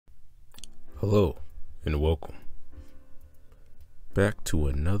Hello and welcome back to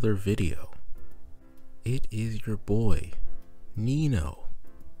another video. It is your boy Nino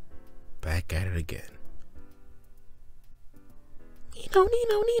back at it again.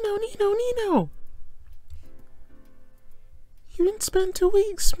 Nino. You didn't spend 2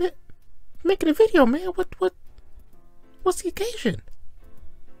 weeks making a video, man. What's the occasion?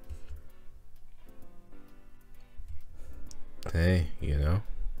 Hey,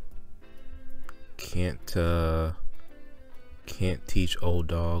 can't teach old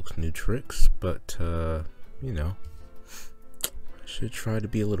dogs new tricks, but I should try to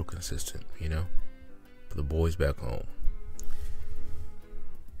be a little consistent, for the boys back home.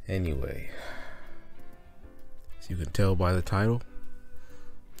 Anyway, as you can tell by the title,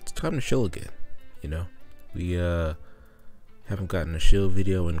 it's time to chill again. We haven't gotten a chill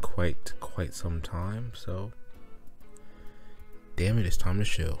video in quite some time, so damn it, it's time to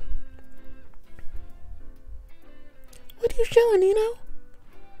chill. What are you chilling, Nino?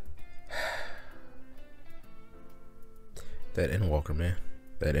 That Endwalker, man.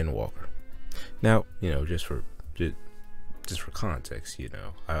 That Endwalker. Now, just for context,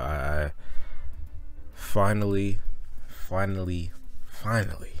 I finally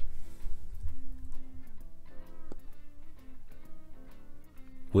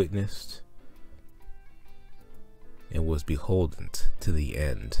witnessed and was beholden to the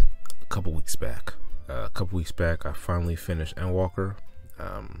end a couple weeks back. I finally finished Endwalker,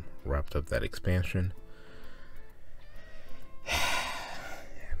 wrapped up that expansion.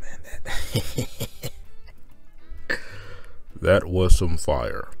 Yeah, man, that was some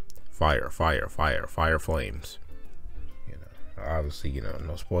fire flames. Obviously,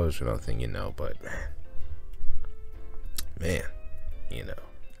 no spoilers or nothing, but man,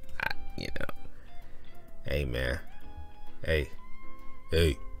 hey, man, hey.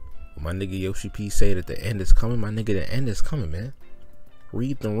 My nigga Yoshi P said that the end is coming. My nigga, the end is coming, man.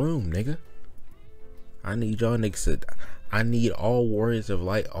 Read the room, nigga. I need y'all niggas I need all warriors of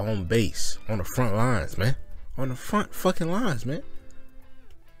light on base, on the front lines, man. On the front fucking lines, man.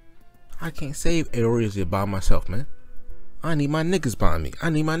 I can't save 8 warriors here by myself, man. I need my niggas by me. I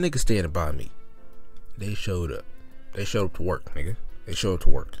need my niggas standing by me. They showed up. They showed up to work, nigga. They showed up to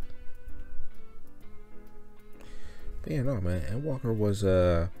work. But yeah, no, man. Endwalker was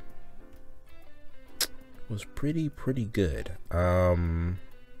pretty good. I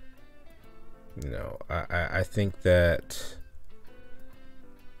think that,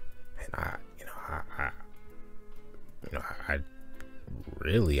 and I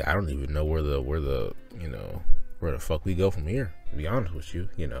don't even know where the fuck we go from here, to be honest with you.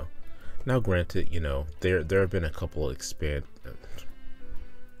 Now granted, there have been a couple of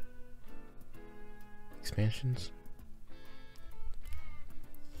expansions.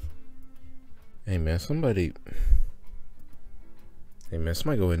 Hey man, somebody go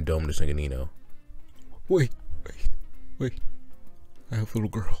ahead and dome this nigga Nino. Wait. I have a little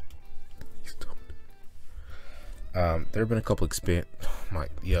girl. Please don't. There have been a couple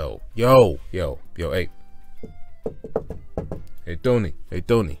yo, hey. Hey Tony,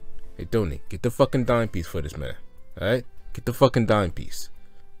 get the fucking dime piece for this man. Alright? Get the fucking dime piece.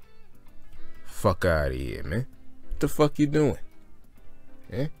 Fuck out of here, man. What the fuck you doing?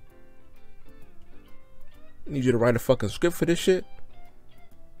 Yeah? Need you to write a fucking script for this shit.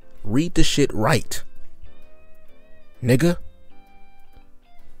 Read the shit right, nigga.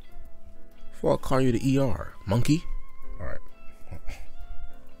 Before I call you the ER, monkey. All right,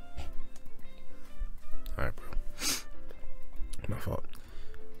 bro. My fault.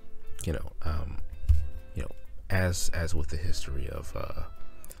 As with the history of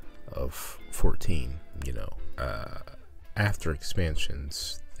 14, after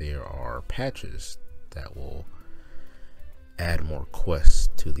expansions, there are patches that will add more quests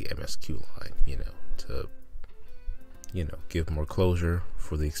to the MSQ line, to give more closure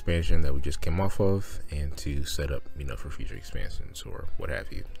for the expansion that we just came off of, and to set up, for future expansions or what have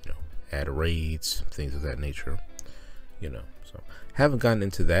you, add raids, things of that nature, so haven't gotten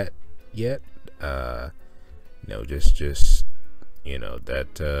into that yet. Just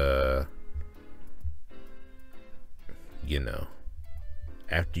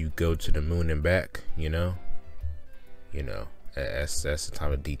after you go to the moon and back, that's the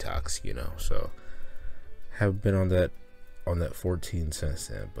time of detox, so haven't been on that 14 since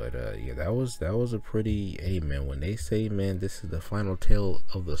then. But yeah, that was a pretty, hey man, when they say, man, this is the final tale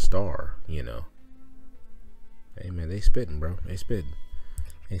of the star, hey man, they spitting, bro. They spitting.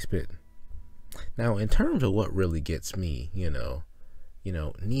 Now, in terms of what really gets me, Nino,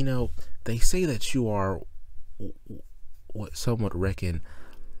 they say that you are what some would reckon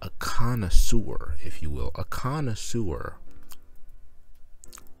a connoisseur, if you will, a connoisseur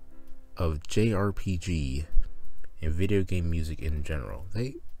of JRPG and video game music in general.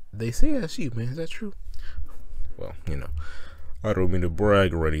 They say that's you, man. Is that true? Well, you know, I don't mean to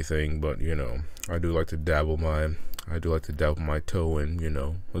brag or anything, but you know, I do like to dabble my toe in, you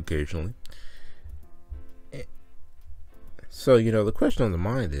know, occasionally. So, you know, the question on the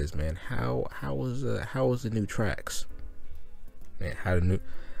mind is, man, how was the new tracks? Man, how the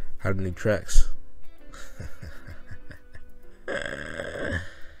new tracks?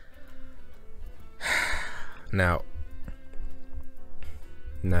 Now,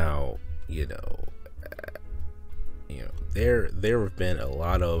 you know, there have been a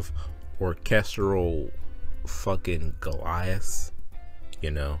lot of orchestral fucking Goliaths,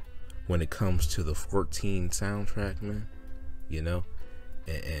 you know, when it comes to the 14 soundtrack, man, you know,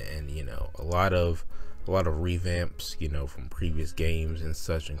 and you know, a lot of revamps, you know, from previous games and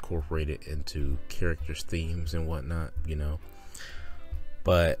such, incorporated into characters' themes and whatnot, you know.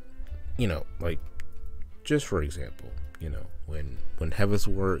 But, you know, like, just for example, you know, when Heaven's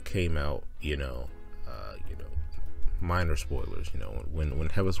Word came out, you know, minor spoilers, you know, when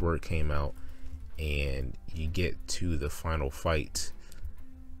Heaven's Word came out and you get to the final fight,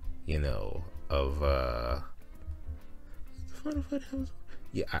 you know, of the final fight of Heaven's Word?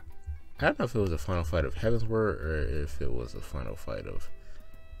 Yeah, I don't know if it was the final fight of Heaven's Word or if it was the final fight of,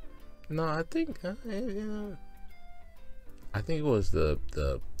 no, I think you know, I think it was the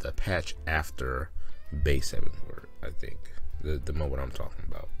patch after base Heaven's Word, I think, the moment I'm talking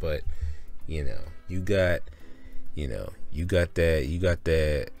about. But you know, you got that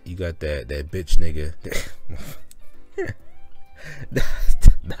bitch nigga.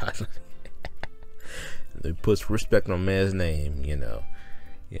 It puts respect on man's name, you know.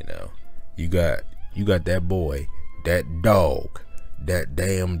 You got that boy, that dog, that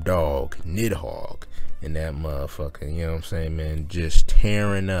damn dog, Nidhogg, and that motherfucker, you know what I'm saying, man, just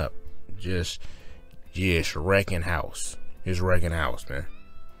tearing up, just wrecking house. Just wrecking house, man.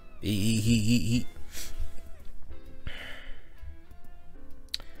 He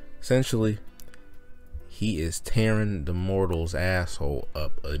essentially, he is tearing the mortal's asshole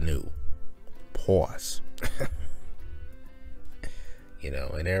up anew. Pause. You know,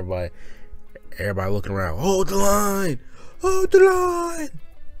 and everybody looking around. Hold the line! Hold the line!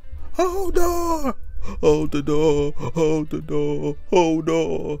 Hold door! Hold the door! Hold the door! Hold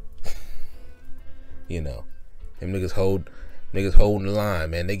door! You know, them niggas holding the line,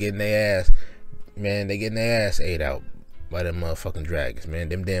 man. They getting their ass ate out by them motherfucking dragons, man.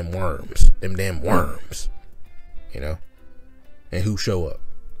 Them damn worms. You know? And who show up?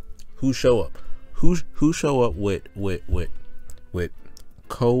 Who show up with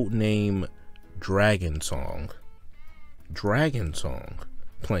code name Dragon Song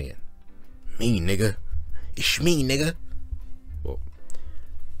playing? Me, nigga. It's me, nigga. Well,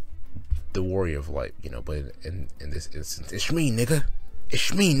 the Warrior of Light, you know, but in this instance, it's me, nigga.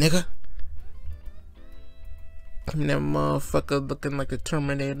 It's me, nigga. That motherfucker looking like a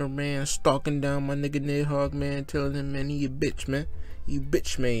Terminator, man, stalking down my nigga Nidhogg, man, telling him, man, he a bitch, man. You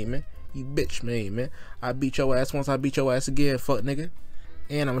bitch made, man. You bitch made, man. I beat your ass once, I beat your ass again, fuck nigga.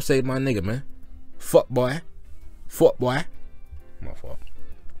 And I'ma save my nigga, man. Fuck boy. Fuck boy. My fault.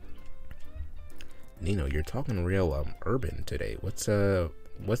 Nino, you're talking real urban today. What's the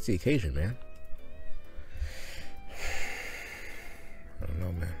occasion, man? I don't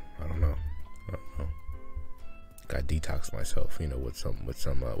know, man. I don't know. Got detox myself, you know, with some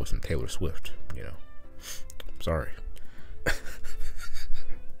Taylor Swift, you know. I'm sorry.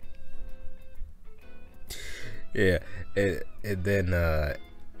 Yeah, and then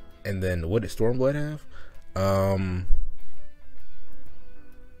what did Stormblood have?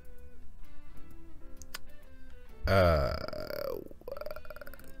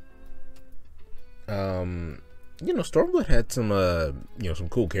 You know, Stormblood had some you know, some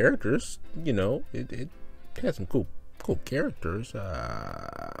cool characters. You know, it had some cool characters.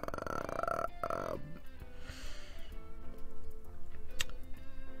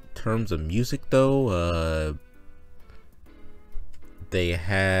 Terms of music, though, they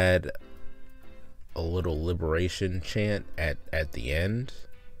had a little liberation chant at the end.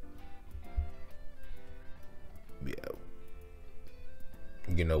 Yeah.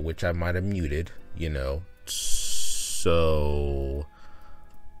 You know, which I might have muted, you know. So,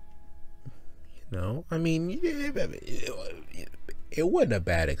 you know, I mean, it wasn't a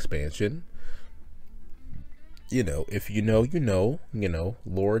bad expansion. You know, if you know,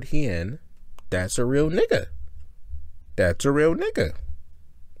 Lord Hien, that's a real nigga. That's a real nigga.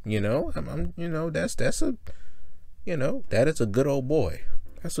 You know, I'm you know, that's a, you know, that is a good old boy.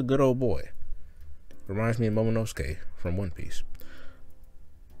 That's a good old boy. Reminds me of Momonosuke from One Piece.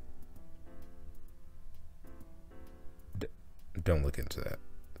 Don't look into that.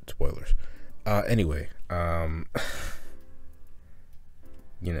 Spoilers. Anyway,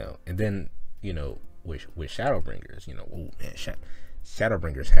 you know, and then, you know, with Shadowbringers, you know, oh man,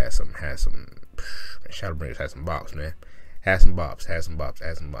 Shadowbringers has some Shadowbringers has some bops, man. Has some bops, man. Has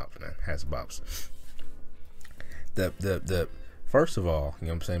some bops. The first of all, you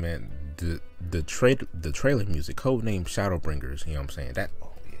know what I'm saying, man, the trailer music, codename Shadowbringers, you know what I'm saying? That,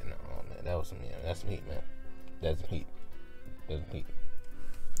 oh yeah, no, oh, man, that was some, yeah, that's some heat, man. That's some heat. That's some heat.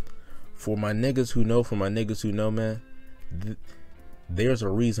 For my niggas who know, man, there's a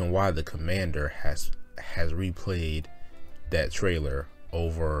reason why the Commander has replayed that trailer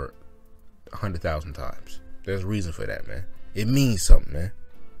over 100,000 times. There's a reason for that, man. It means something, man.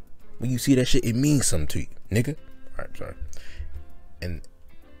 When you see that shit, it means something to you, nigga. All right, sorry. And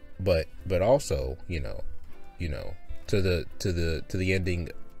but also, you know, to the ending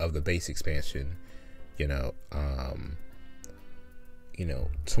of the base expansion, you know,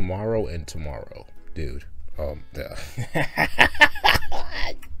 tomorrow and tomorrow, dude. Now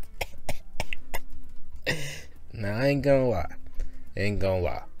I ain't gonna lie.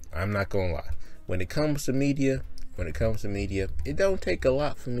 I'm not gonna lie. When it comes to media, it don't take a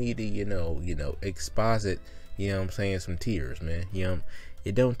lot for me to, you know, exposit, you know what I'm saying, some tears, man. You know,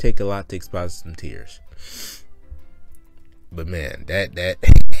 it don't take a lot to exposit some tears. But man, that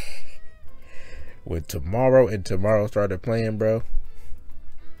when tomorrow and tomorrow started playing, bro,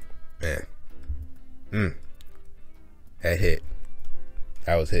 man, that hit.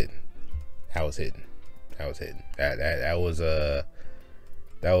 I was hitting. That was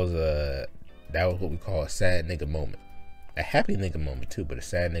what we call a sad nigga moment. A happy nigga moment too, but a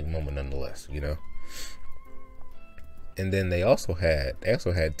sad nigga moment nonetheless, you know. And then they also had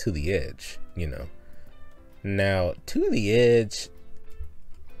To the Edge, you know. Now, To the Edge,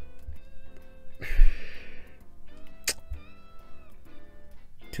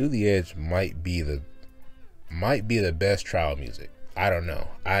 To the Edge might be the best trial music. I don't know.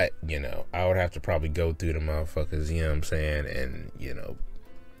 I would have to probably go through the motherfuckers, you know what I'm saying, and, you know,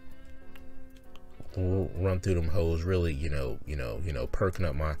 run through them hoes, really, you know, perking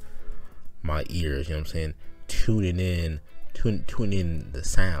up my ears, you know what I'm saying, tuning in the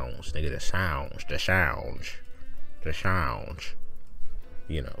sounds, nigga, the sounds,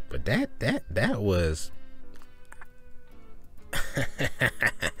 you know. But that was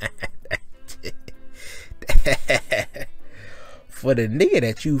for the nigga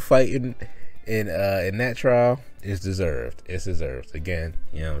that you fighting in that trial, it's deserved. Again,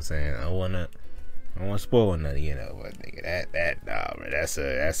 you know what I'm saying. I don't wanna spoil nothing, you know, but nigga, nah, man, that's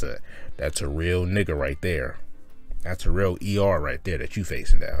a real nigga right there. That's a real ER right there that you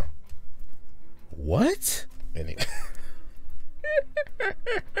facing down. What? Anyway.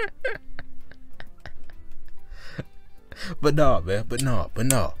 But no.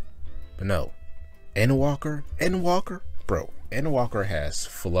 Endwalker, bro. Endwalker has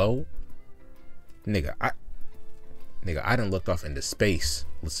flow. Nigga, I done looked off into space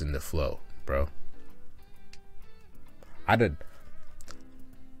listening to flow, bro. I done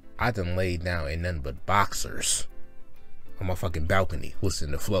laid down in nothing but boxers on my fucking balcony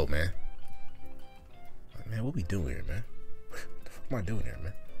listening to flow, man. Like, man, what we doing here, man? What the fuck am I doing here,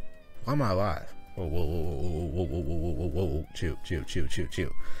 man? Why am I alive? Whoa, chill.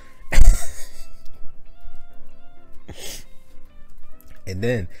 and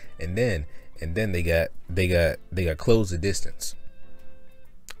then they got close the distance.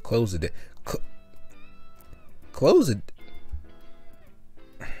 Close the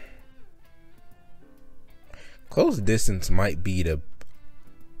distance might be the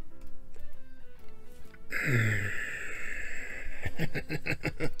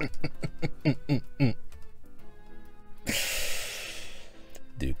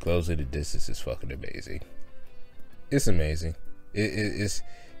dude, closing the distance is fucking amazing. It's amazing. It's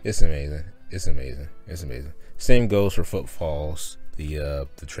amazing. Same goes for Footfalls, the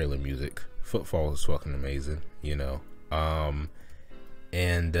trailer music. Footfalls is fucking amazing, you know.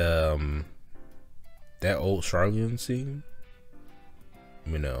 And that old Charlian scene,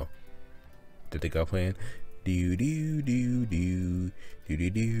 you know, that they got playing. Do do do do do do do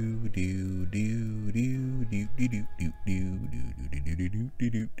do do do do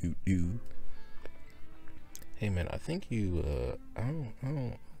do do do. Hey man, I think you I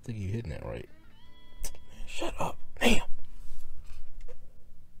don't think you hitting that right. Shut up, damn.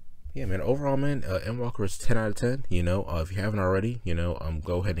 Yeah, man. Overall, man, Endwalker is 10 out of 10. You know, if you haven't already, you know,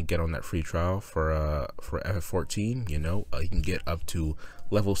 go ahead and get on that free trial for FF14. You know, you can get up to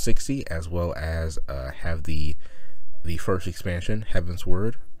level 60, as well as have the first expansion, Heaven's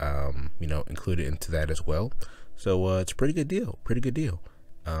Word, you know, included into that as well. So it's a pretty good deal.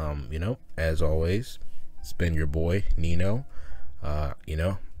 You know, as always, it's been your boy Nino. You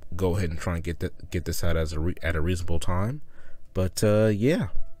know, go ahead and try and get this out at a reasonable time. But yeah,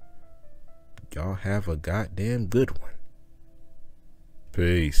 y'all have a goddamn good one.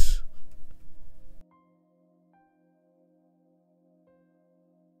 Peace.